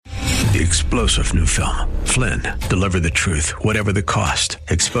the explosive new film, Flynn, Deliver the Truth, Whatever the Cost,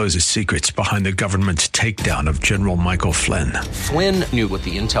 exposes secrets behind the government's takedown of General Michael Flynn. Flynn knew what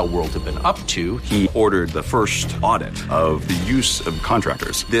the intel world had been up to. He ordered the first audit of the use of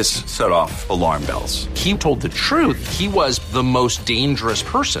contractors. This set off alarm bells. He told the truth. He was the most dangerous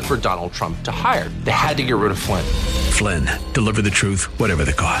person for Donald Trump to hire. They had to get rid of Flynn. Flynn, Deliver the Truth, Whatever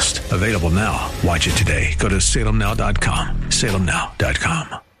the Cost. Available now. Watch it today. Go to salemnow.com.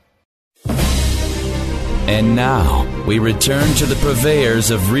 salemnow.com. And now, we return to the purveyors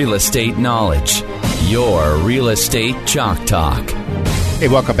of real estate knowledge, your Real Estate Chalk Talk. Hey,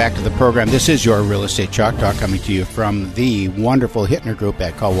 welcome back to the program. This is your Real Estate Chalk Talk, coming to you from the wonderful Hittner Group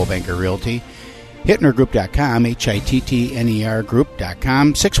at Caldwell Banker Realty. HittnerGroup.com, HITTNER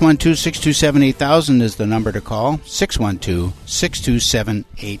Group.com. 612-627-8000 is the number to call.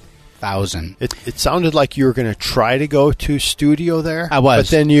 612-627-8000. It sounded like you were going to try to go to studio there. I was.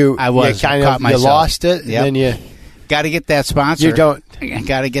 But then you lost it. Yep. And then you got to get that sponsor. You don't.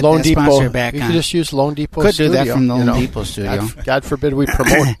 Got to get Loan that Depot, sponsor back you on. could just use Loan Depot Could studio. do that from the Loan Depot studio. God forbid we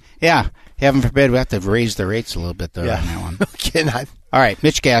promote. Yeah. Heaven forbid we have to raise the rates a little bit though on that one. All right.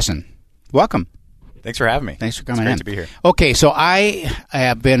 Mitch Gassen, welcome. Thanks for having me. Thanks for coming in. It's great to be here. Okay, so I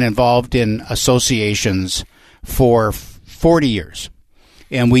have been involved in associations for 40 years.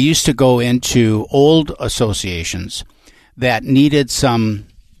 And we used to go into old associations that needed some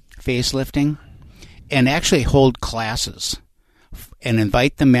facelifting and actually hold classes and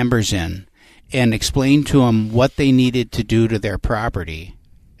invite the members in and explain to them what they needed to do to their property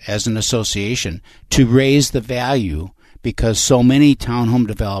as an association to raise the value, because so many townhome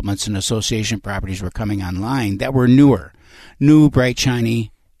developments and association properties were coming online that were new, bright,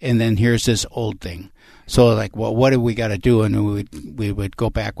 shiny, and then here's this old thing. So like, well, what do we got to do? And we would go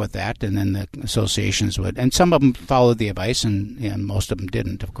back with that, and then the associations would, and some of them followed the advice, and most of them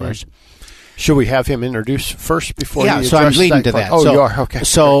didn't, of course. Should we have him introduce first before? Yeah, so I'm leading to that. Oh, you are? Okay.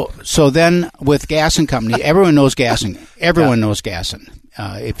 So then with Gassen Company, everyone knows Gassen. Everyone knows Gassen.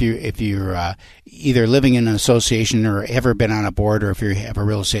 If you're either living in an association or ever been on a board, or if you have a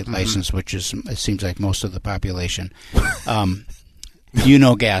real estate license, which is, it seems like most of the population, you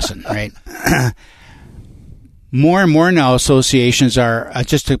know Gassen, right? More and more now, associations are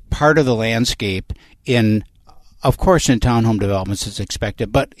just a part of the landscape in, of course, in townhome developments it's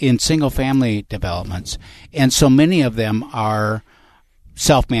expected, but in single-family developments. And so many of them are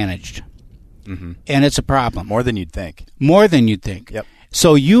self-managed. Mm-hmm. And it's a problem. More than you'd think. Yep.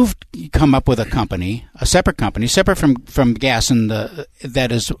 So you've come up with a company, a separate company, separate from Gassen,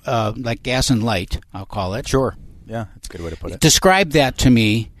 that is like Gassen Light, I'll call it. Sure. Yeah, that's a good way to put it. Describe that to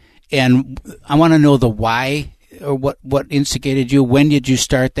me, and I want to know the why, or what instigated you. When did you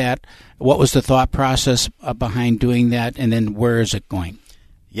start that? What was the thought process behind doing that, and then where is it going?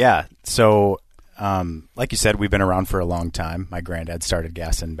 Yeah, so like you said, we've been around for a long time. My granddad started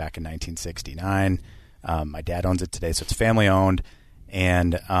Gassen back in 1969. My dad owns it today, so it's family owned.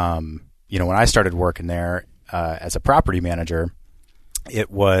 And, when I started working there as a property manager, it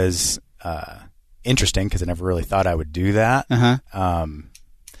was interesting because I never really thought I would do that. Uh-huh.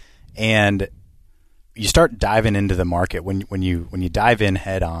 And you start diving into the market. When you dive in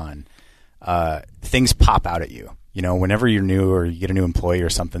head on, things pop out at you. Whenever you're new or you get a new employee or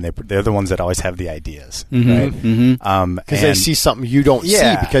something, they're the ones that always have the ideas, right? Mm-hmm. Because they see something you don't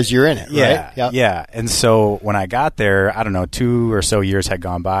see because you're in it, right? Yeah. And so when I got there, I don't know, 2 or so years had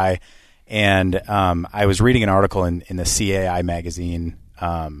gone by, and I was reading an article in the CAI magazine.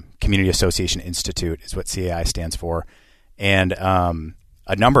 Community Association Institute is what CAI stands for, and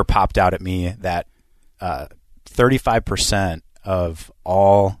a number popped out at me that 35% of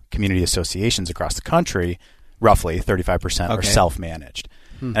all community associations across the country, roughly 35%, are self-managed.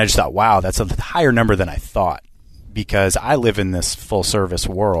 And I just thought, wow, that's a higher number than I thought, because I live in this full-service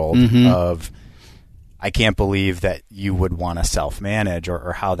world of, I can't believe that you would want to self-manage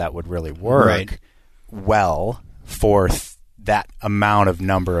or how that would really work well for that amount of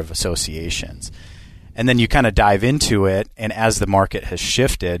number of associations. And then you kind of dive into it, and as the market has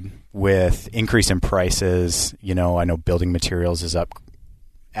shifted with increase in prices, I know building materials is up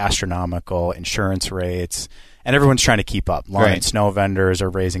astronomical, insurance rates, and everyone's trying to keep up. Lawn and snow vendors are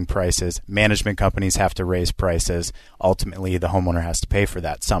raising prices. Management companies have to raise prices. Ultimately, the homeowner has to pay for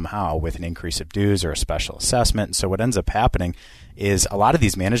that somehow with an increase of dues or a special assessment. And so what ends up happening is a lot of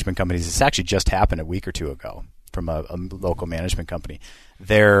these management companies, this actually just happened a week or two ago from a local management company,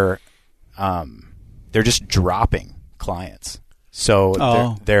 they're just dropping clients.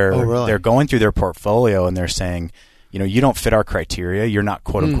 So they're going through their portfolio and they're saying, you don't fit our criteria. You're not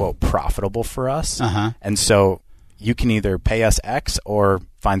quote unquote profitable for us. Uh-huh. And so, you can either pay us X or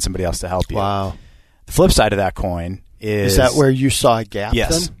find somebody else to help you. Wow. The flip side of that coin is that where you saw a gap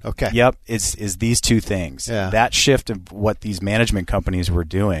yes. then? Okay. Yep. Is these two things. Yeah. That shift of what these management companies were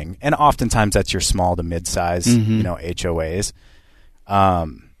doing, and oftentimes that's your small to mid-size, HOAs.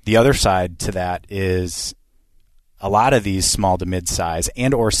 The other side to that is a lot of these small to mid-size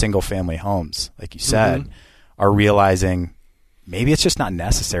and or single-family homes, like you said, are realizing maybe it's just not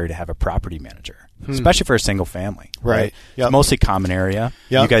necessary to have a property manager, especially for a single family. Right. Yep. It's mostly common area.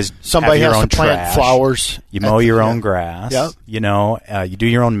 Yep. You guys Somebody have your has own to plant trash. flowers. You mow your own grass. Yep. You know, you do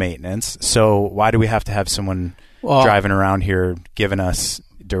your own maintenance. So why do we have to have someone driving around here giving us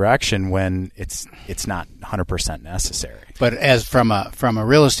direction when it's not 100% necessary? But as from a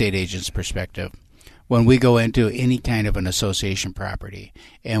real estate agent's perspective, when we go into any kind of an association property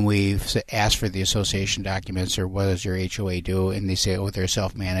and we ask for the association documents or what does your HOA do, and they say, oh, they're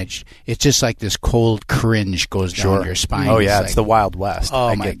self-managed, it's just like this cold cringe goes down your spine. Oh, yeah, it's the Wild West. Oh,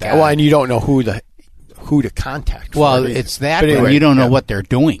 I my get God. that. Well, and you don't know who to contact. Well, for it. it's that, But anyway, and you don't know what they're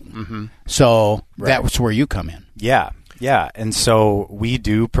doing. So that's where you come in. Yeah. Yeah. And so we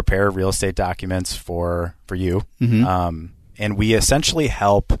do prepare real estate documents for you. And we essentially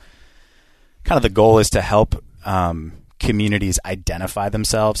help, kind of the goal is to help communities identify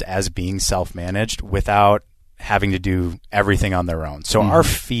themselves as being self-managed without having to do everything on their own. So our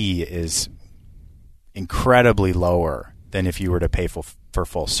fee is incredibly lower than if you were to pay for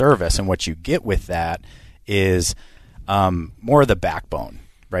full service. And what you get with that is more of the backbone,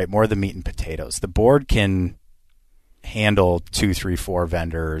 right? More of the meat and potatoes. The board can handle 2, 3, 4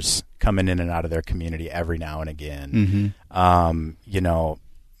 vendors coming in and out of their community every now and again. You know,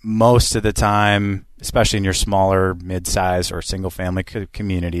 most of the time, especially in your smaller, mid-size or single-family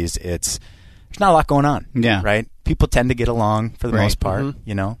communities, there's not a lot going on. Yeah. Right. People tend to get along for the most part.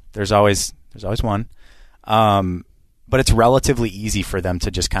 You know, there's always one. But it's relatively easy for them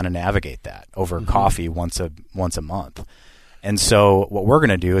to just kind of navigate that over coffee once a month. And so what we're going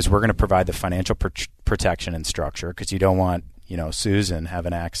to do is we're going to provide the financial protection and structure, because you don't want, you know, Susan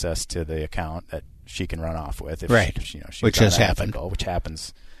having access to the account that she can run off with. If she's which has happened. Which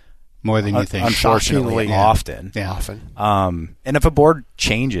happens more than you think. Unfortunately, often. Yeah. Often. And if a board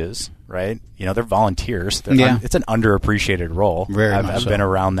changes, right, you know, they're volunteers. It's an underappreciated role. I've been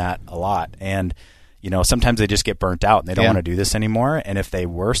around that a lot. And, you know, sometimes they just get burnt out and they don't want to do this anymore. And if they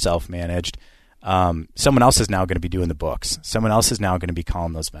were self-managed, someone else is now going to be doing the books. Someone else is now going to be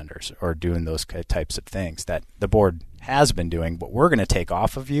calling those vendors or doing those types of things that the board has been doing. What we're going to take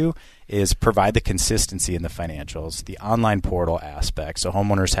off of you is provide the consistency in the financials, the online portal aspect, so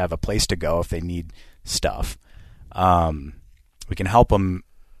homeowners have a place to go if they need stuff. We can help them,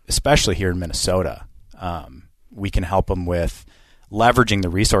 especially here in Minnesota. We can help them with leveraging the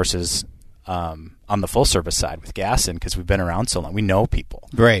resources on the full service side with Gassen, because we've been around so long. We know people.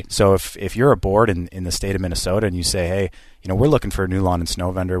 Right. So if you're a board in the state of Minnesota and you say, hey, you know, we're looking for a new lawn and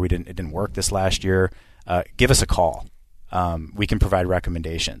snow vendor. It didn't work this last year. Give us a call. We can provide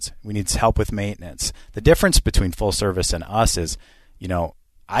recommendations. We need help with maintenance. The difference between full service and us is, you know,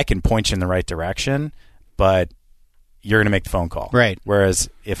 I can point you in the right direction, but you're going to make the phone call. Right. Whereas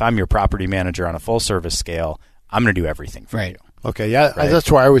if I'm your property manager on a full service scale, I'm going to do everything for you. Okay, yeah, Right.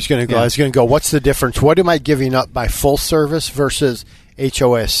 that's where I was going to go. Yeah. I was going to go, what's the difference? What am I giving up by full service versus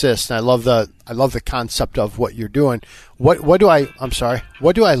HOA assist? And I love the concept of what you're doing. What do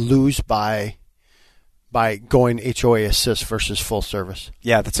I lose by going HOA assist versus full service?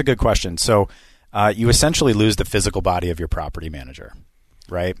 Yeah, that's a good question. So you essentially lose the physical body of your property manager,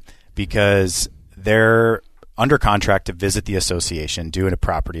 right? Because they're under contract to visit the association, doing a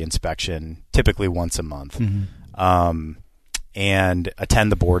property inspection, typically once a month, and attend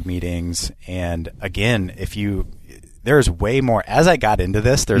the board meetings. And again, there's way more, as I got into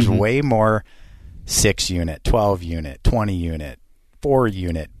this, there's way more 6-unit, 12-unit, 20-unit,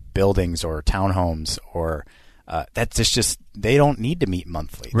 4-unit buildings or townhomes, or that's just they don't need to meet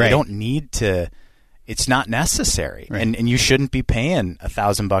monthly. Right. They don't need to. It's not necessary, right. and you shouldn't be paying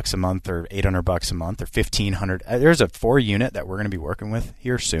 $1,000 a month or $800 a month or $1,500. There's a 4-unit that we're going to be working with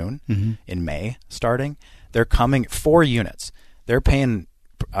here soon in May, starting. They're coming 4 units. They're paying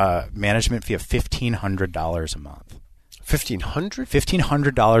management fee of $1,500 a month. $1,500?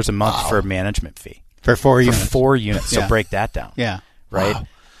 $1,500 a month for a management fee For 4 units. For 4 units. So Yeah. break that down. Yeah. Right. Wow.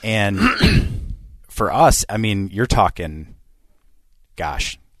 And for us, I mean, you're talking,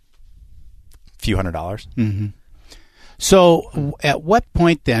 gosh, a few $100s. So at what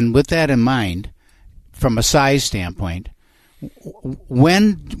point then, with that in mind, from a size standpoint,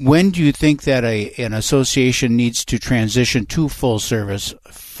 When do you think that an association needs to transition to full service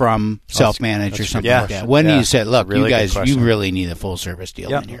from self-managed or something like that? When do you say, look, really you guys, you really need a full service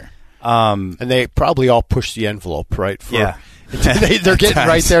deal in here? And they probably all push the envelope, right? They're getting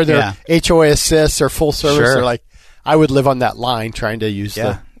right there. They're HOA assists or full service. Sure. They're like, I would live on that line trying to use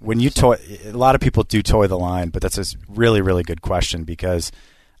the... When you toy, a lot of people do toy the line, but that's a really, really good question because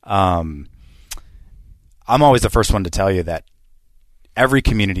I'm always the first one to tell you that every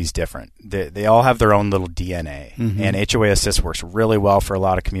community is different. They all have their own little DNA, and HOA Assist works really well for a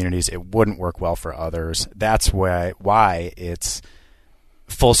lot of communities. It wouldn't work well for others. That's why it's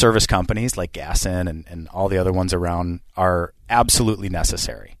full service companies like Gassen and all the other ones around are absolutely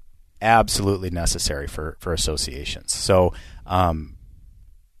necessary for associations. So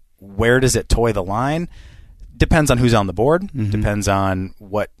where does it toy the line? Depends on who's on the board. Depends on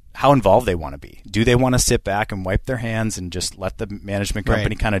how involved they want to be. Do they want to sit back and wipe their hands and just let the management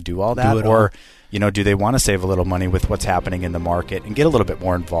company kind of do all that? Or, do they want to save a little money with what's happening in the market and get a little bit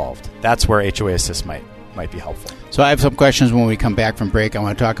more involved? That's where HOA Assist might be helpful. So I have some questions when we come back from break. I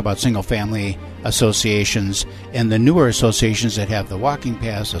want to talk about single-family associations and the newer associations that have the walking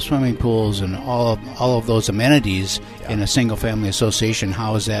paths, the swimming pools, and all of those amenities in a single-family association.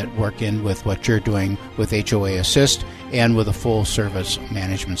 How does that work in with what you're doing with HOA Assist and with a full-service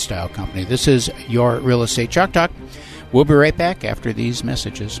management-style company? This is your Real Estate Chalk Talk. We'll be right back after these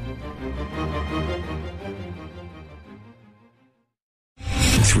messages.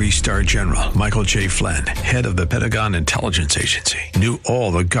 Three-star General Michael J. Flynn, head of the Pentagon Intelligence Agency, knew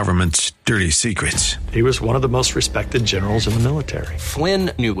all the government's dirty secrets. He was one of the most respected generals in the military.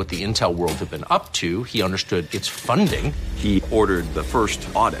 Flynn knew what the intel world had been up to. He understood its funding. He ordered the first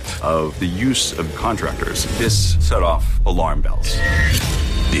audit of the use of contractors. This set off alarm bells.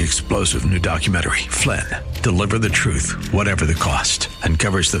 The explosive new documentary, Flynn, Deliver the Truth, Whatever the Cost,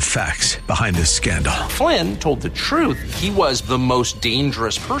 uncovers the facts behind this scandal. Flynn told the truth. He was the most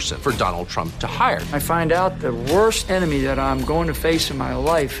dangerous person for Donald Trump to hire. I find out the worst enemy that I'm going to face in my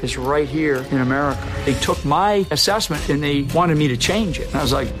life is right here in America. They took my assessment and they wanted me to change it. And I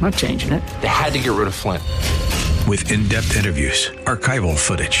was like, I'm not changing it. They had to get rid of Flynn. With in-depth interviews, archival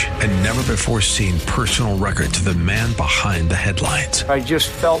footage, and never-before-seen personal records of the man behind the headlines. I just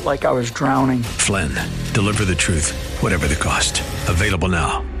felt like I was drowning. Flynn, Deliver the Truth, Whatever the Cost. Available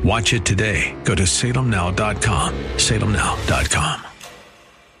now. Watch it today. Go to salemnow.com. salemnow.com.